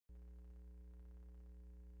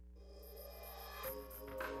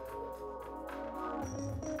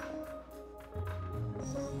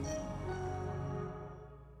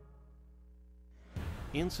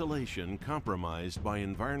Insulation compromised by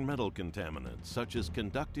environmental contaminants such as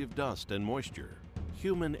conductive dust and moisture,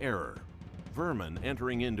 human error, vermin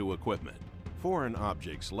entering into equipment, foreign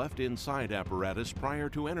objects left inside apparatus prior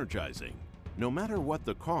to energizing. No matter what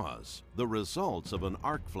the cause, the results of an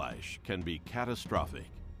arc flash can be catastrophic.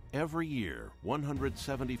 Every year,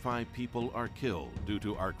 175 people are killed due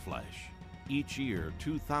to arc flash. Each year,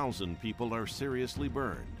 2,000 people are seriously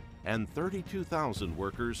burned, and 32,000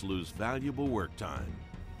 workers lose valuable work time.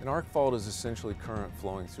 An arc fault is essentially current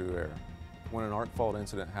flowing through air. When an arc fault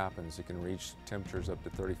incident happens, it can reach temperatures up to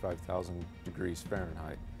 35,000 degrees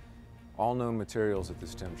Fahrenheit. All known materials at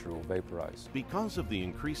this temperature will vaporize. Because of the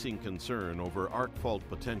increasing concern over arc fault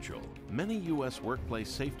potential, many U.S. workplace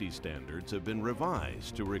safety standards have been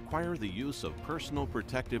revised to require the use of personal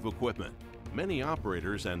protective equipment. Many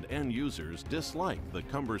operators and end users dislike the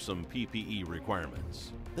cumbersome PPE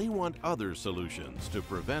requirements. They want other solutions to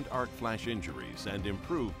prevent arc flash injuries and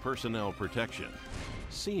improve personnel protection.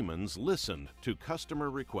 Siemens listened to customer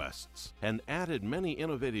requests and added many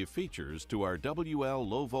innovative features to our WL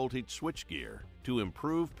low-voltage switchgear to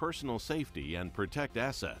improve personal safety and protect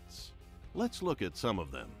assets. Let's look at some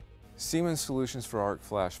of them. Siemens solutions for arc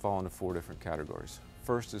flash fall into 4 different categories.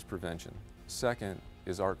 First is prevention. Second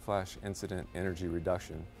is arc flash incident energy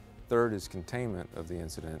reduction. Third is containment of the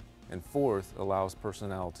incident. And fourth allows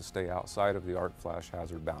personnel to stay outside of the arc flash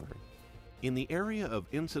hazard boundary. In the area of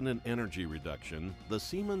incident energy reduction, the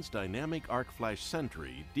Siemens Dynamic Arc Flash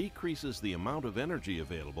Sentry decreases the amount of energy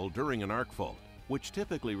available during an arc fault, which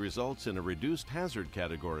typically results in a reduced hazard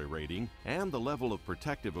category rating and the level of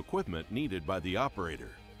protective equipment needed by the operator.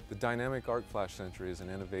 The Dynamic Arc Flash Sentry is an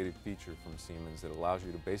innovative feature from Siemens that allows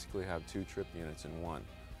you to basically have 2 trip units in one.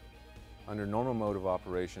 Under normal mode of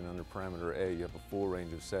operation, under parameter A, you have a full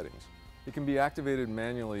range of settings. It can be activated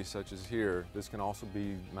manually, such as here. This can also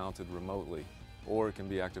be mounted remotely, or it can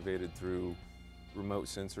be activated through remote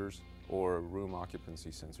sensors or room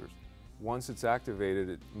occupancy sensors. Once it's activated,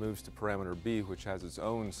 it moves to parameter B, which has its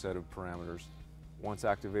own set of parameters. Once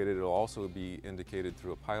activated, it will also be indicated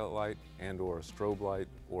through a pilot light and/or a strobe light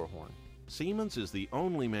or a horn. Siemens is the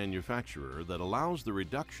only manufacturer that allows the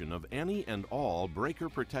reduction of any and all breaker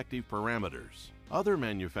protective parameters. Other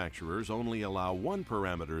manufacturers only allow one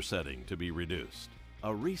parameter setting to be reduced.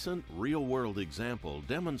 A recent real-world example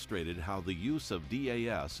demonstrated how the use of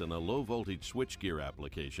DAS in a low-voltage switchgear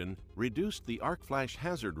application reduced the arc flash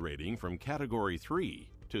hazard rating from Category 3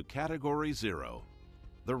 to Category 0.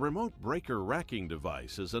 The remote breaker racking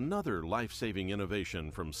device is another life-saving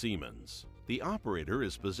innovation from Siemens. The operator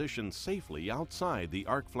is positioned safely outside the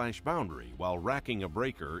arc flash boundary while racking a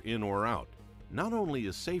breaker in or out. Not only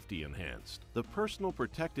is safety enhanced, the personal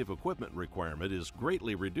protective equipment requirement is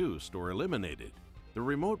greatly reduced or eliminated. The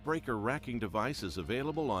remote breaker racking device is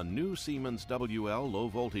available on new Siemens WL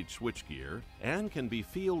low-voltage switchgear and can be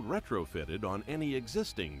field retrofitted on any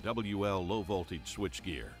existing WL low-voltage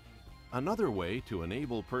switchgear. Another way to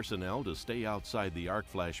enable personnel to stay outside the arc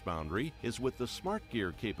flash boundary is with the smart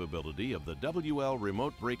gear capability of the WL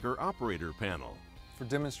remote breaker operator panel. For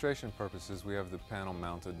demonstration purposes, we have the panel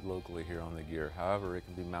mounted locally here on the gear. However, it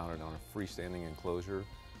can be mounted on a freestanding enclosure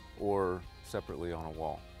or separately on a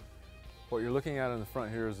wall. What you're looking at in the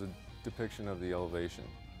front here is a depiction of the elevation.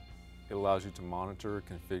 It allows you to monitor,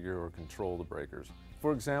 configure, or control the breakers.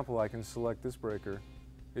 For example, I can select this breaker.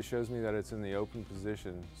 It shows me that it's in the open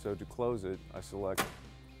position, so to close it, I select.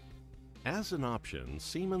 As an option,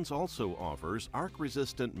 Siemens also offers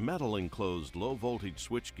arc-resistant metal-enclosed low-voltage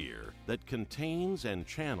switchgear that contains and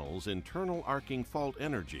channels internal arcing fault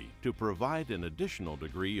energy to provide an additional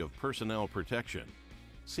degree of personnel protection.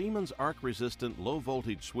 Siemens arc-resistant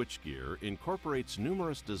low-voltage switchgear incorporates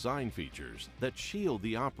numerous design features that shield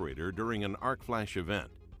the operator during an arc flash event.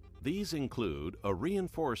 These include a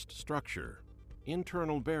reinforced structure,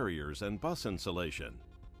 internal barriers and bus insulation,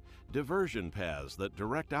 diversion paths that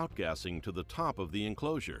direct outgassing to the top of the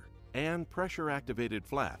enclosure, and pressure-activated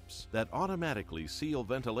flaps that automatically seal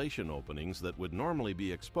ventilation openings that would normally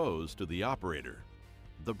be exposed to the operator.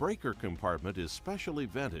 The breaker compartment is specially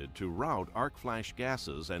vented to route arc flash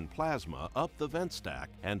gases and plasma up the vent stack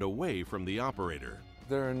and away from the operator.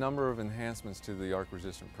 There are a number of enhancements to the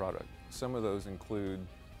arc-resistant product. Some of those include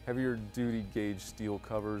heavier duty gauge steel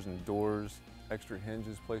covers and doors, extra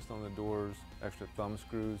hinges placed on the doors, extra thumb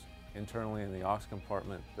screws. Internally in the aux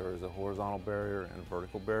compartment, there is a horizontal barrier and a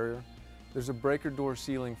vertical barrier. There's a breaker door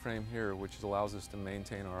sealing frame here, which allows us to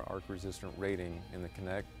maintain our arc-resistant rating in the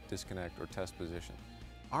connect, disconnect, or test position.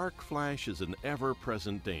 Arc flash is an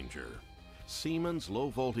ever-present danger. Siemens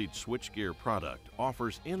low-voltage switchgear product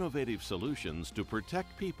offers innovative solutions to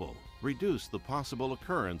protect people, reduce the possible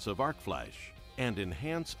occurrence of arc flash, and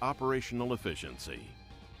enhance operational efficiency.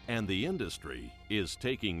 And the industry is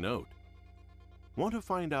taking note. Want to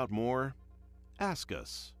find out more? Ask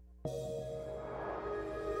us.